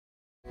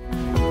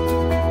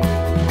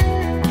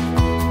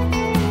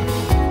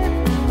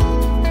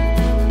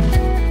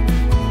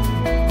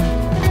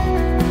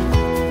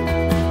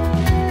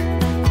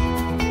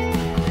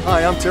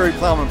I'm Terry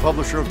Plowman,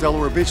 publisher of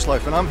Delaware Beach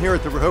Life, and I'm here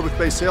at the Rehoboth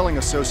Bay Sailing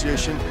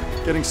Association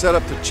getting set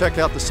up to check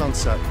out the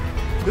sunset.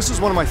 This is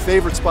one of my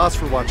favorite spots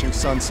for watching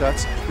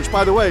sunsets, which,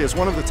 by the way, is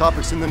one of the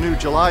topics in the new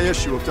July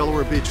issue of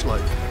Delaware Beach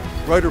Life.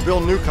 Writer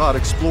Bill Newcott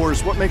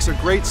explores what makes a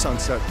great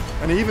sunset,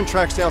 and he even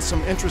tracks down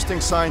some interesting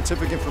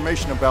scientific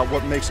information about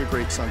what makes a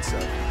great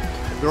sunset.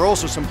 There are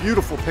also some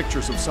beautiful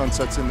pictures of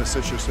sunsets in this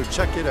issue, so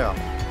check it out.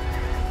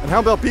 And how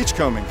about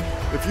beachcombing?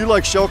 If you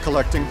like shell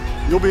collecting,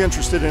 you'll be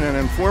interested in an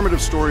informative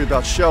story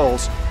about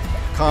shells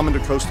common to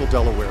coastal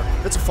Delaware.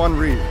 It's a fun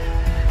read.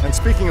 And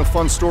speaking of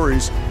fun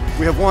stories,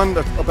 we have one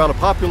about a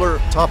popular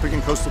topic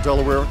in coastal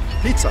Delaware,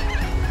 pizza.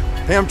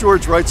 Pam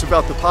George writes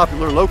about the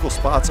popular local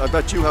spots. I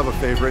bet you have a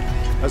favorite,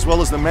 as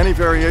well as the many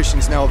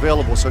variations now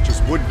available, such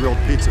as wood-grilled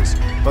pizzas.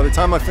 By the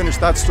time I finished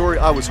that story,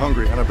 I was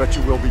hungry, and I bet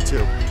you will be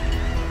too.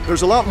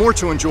 There's a lot more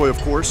to enjoy, of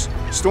course.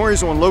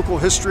 Stories on local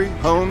history,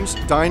 homes,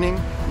 dining,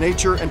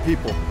 nature, and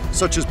people,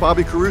 such as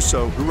Bobby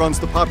Caruso, who runs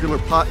the popular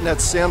Potnet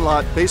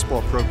Sandlot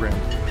baseball program.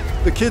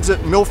 The kids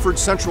at Milford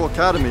Central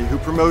Academy, who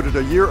promoted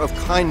a year of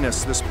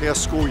kindness this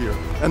past school year.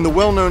 And the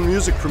well-known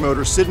music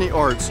promoter, Sydney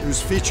Arts,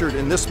 who's featured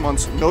in this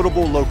month's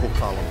notable local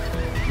column.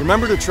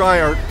 Remember to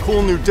try our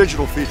cool new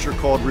digital feature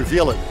called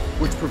Reveal It,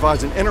 which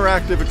provides an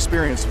interactive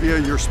experience via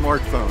your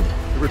smartphone.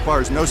 It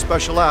requires no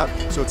special app,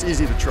 so it's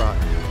easy to try.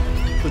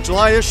 The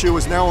July issue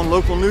is now on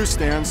local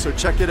newsstands, so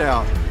check it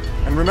out.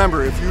 And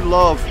remember, if you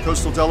love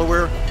coastal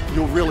Delaware,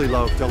 you'll really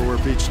love Delaware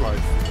Beach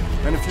Life.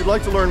 And if you'd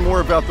like to learn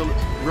more about the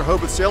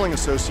Rehoboth Sailing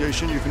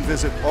Association, you can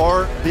visit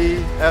rbsa.org.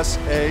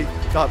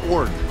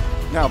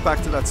 Now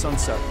back to that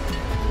sunset.